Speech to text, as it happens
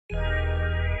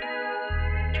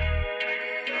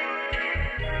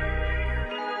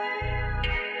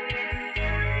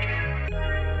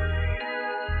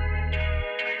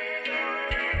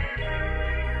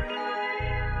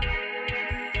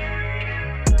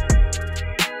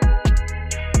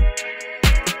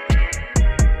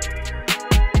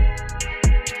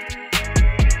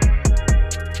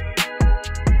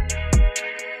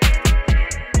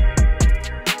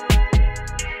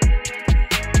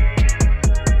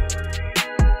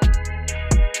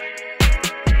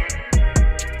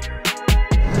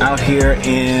out here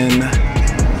in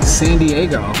San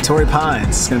Diego, Torrey Pines.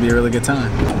 It's gonna be a really good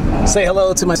time. Say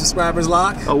hello to my subscribers,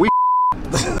 Locke. Oh, we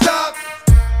Stop,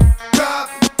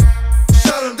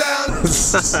 shut them down.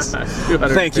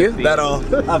 Thank you. I'll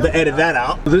have to edit that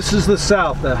out. This is the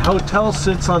south. The hotel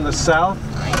sits on the south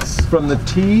from the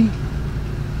tee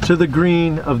to the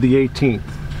green of the 18th.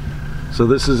 So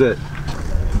this is it.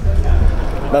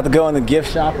 About to go in the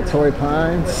gift shop at Torrey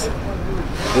Pines.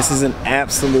 This is an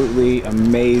absolutely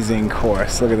amazing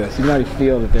course. Look at this. You can already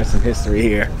feel that there's some history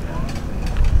here.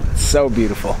 So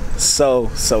beautiful. So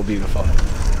beautiful.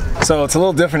 So it's a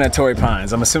little different at Torrey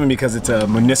Pines. I'm assuming because it's a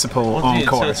municipal-owned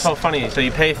course. So it's so funny. So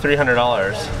you pay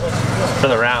 $300 for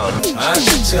the round.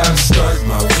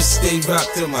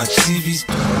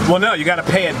 Well, no, you got to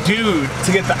pay a dude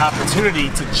to get the opportunity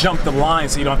to jump the line,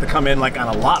 so you don't have to come in like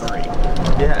on a lottery.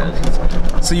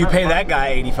 Yeah. So you pay that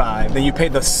guy $85, then you pay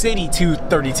the city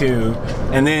 $232,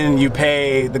 and then you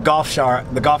pay the golf cart,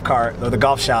 or the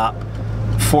golf shop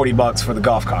 $40 for the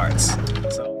golf carts.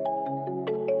 So.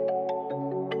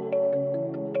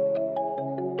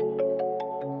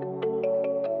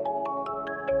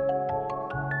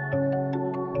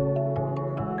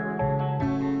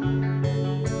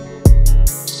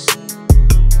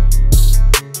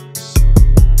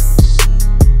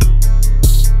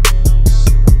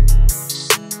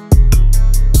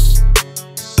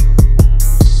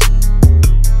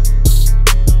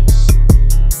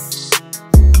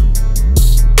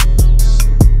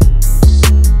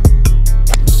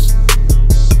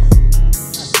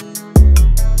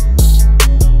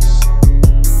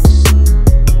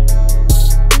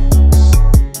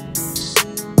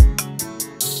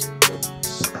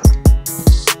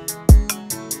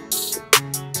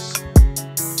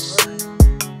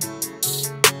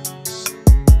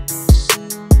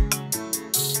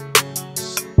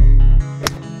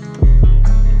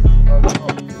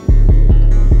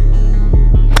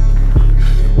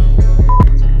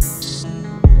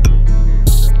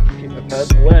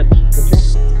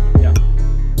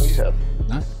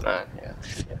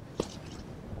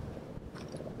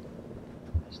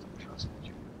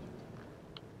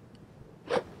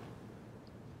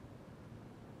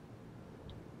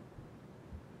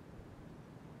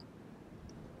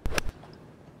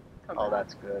 Oh,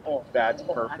 that's good. Oh, that's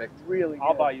perfect. That's really good.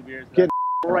 I'll buy you beers. Get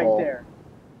right there.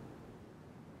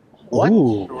 What?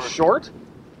 Ooh. Short?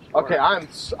 Okay,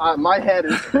 my head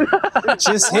is.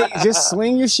 just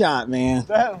swing your shot, man.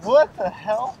 What the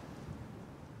hell?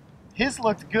 His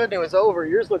looked good and it was over.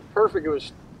 Yours looked perfect. It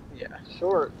was, yeah,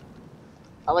 short.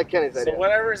 I like Kenny's idea. So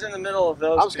whatever's in the middle of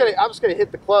those. I'm just gonna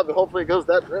hit the club and hopefully it goes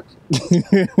that direction.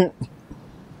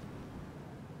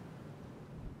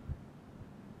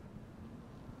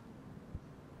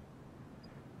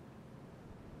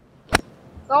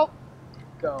 Nope.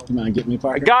 Go. Come on, get me,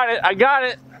 Parker. I got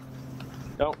it.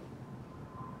 Nope.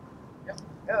 Yeah,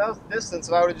 that was distance,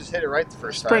 and I would have just hit it right the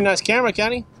first time. Pretty nice camera,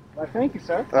 Kenny. Well, thank you,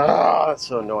 sir. Oh, that's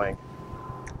so annoying.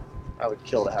 I would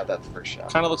kill to have that the first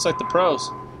shot. Kind of looks like the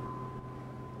pros.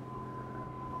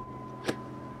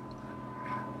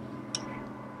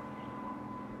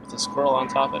 With a squirrel on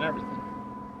top and everything.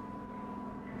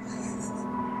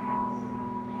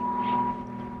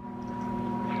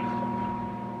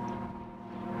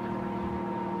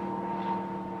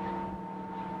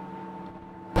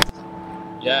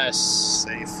 Yes.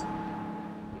 Safe.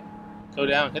 Go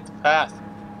down, hit the path.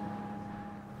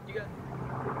 You got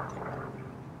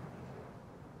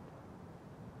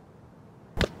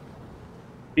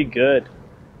Be good.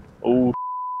 Oh.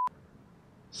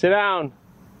 Sit down.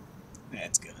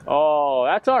 That's good. Oh,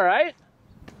 that's all right.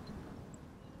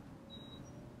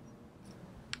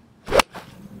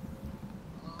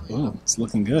 Oh, it's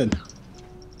looking good.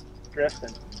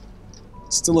 Drifting.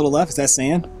 Just a little left. Is that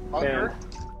sand? Bunker.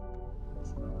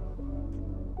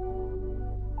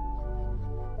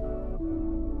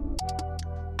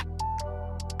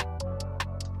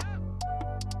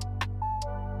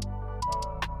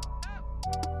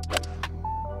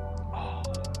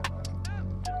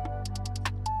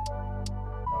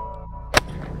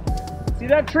 See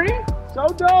that tree? So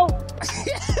dope.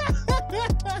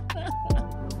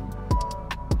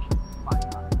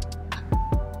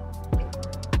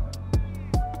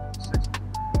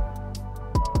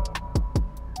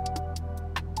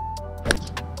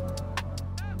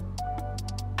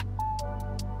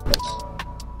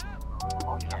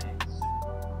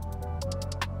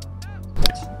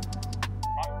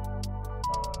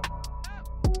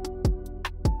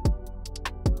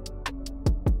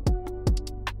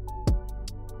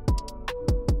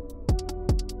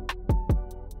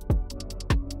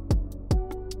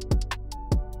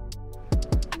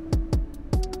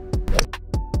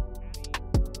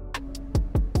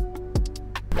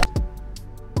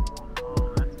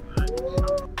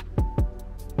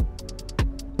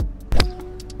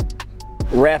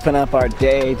 wrapping up our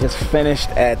day. Just finished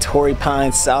at Torrey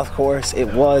Pines South Course.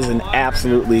 It was an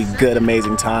absolutely good,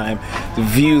 amazing time. The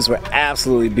views were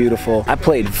absolutely beautiful. I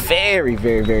played very,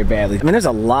 very, very badly. I mean, there's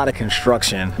a lot of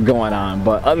construction going on,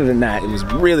 but other than that, it was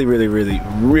really, really, really,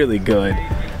 really good.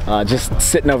 Just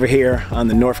sitting over here on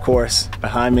the north course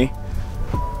behind me.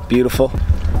 Beautiful.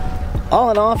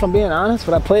 All in all, if I'm being honest,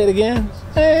 would I play it again?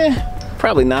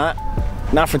 Probably not.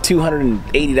 Not for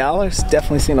 $280.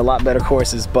 Definitely seen a lot better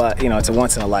courses, but you know, it's a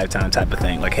once in a lifetime type of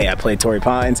thing. Like, hey, I played Torrey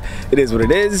Pines. It is what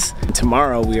it is.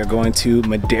 Tomorrow we are going to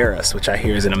Madeiras, which I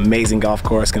hear is an amazing golf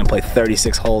course. Gonna play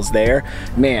 36 holes there.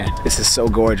 Man, this is so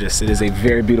gorgeous. It is a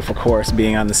very beautiful course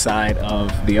being on the side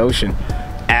of the ocean.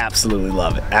 Absolutely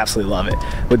love it. Absolutely love it.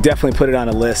 Would definitely put it on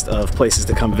a list of places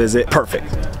to come visit.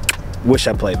 Perfect. Wish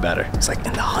I played better. It's like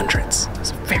in the hundreds.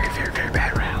 It's a very, very, very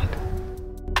bad round.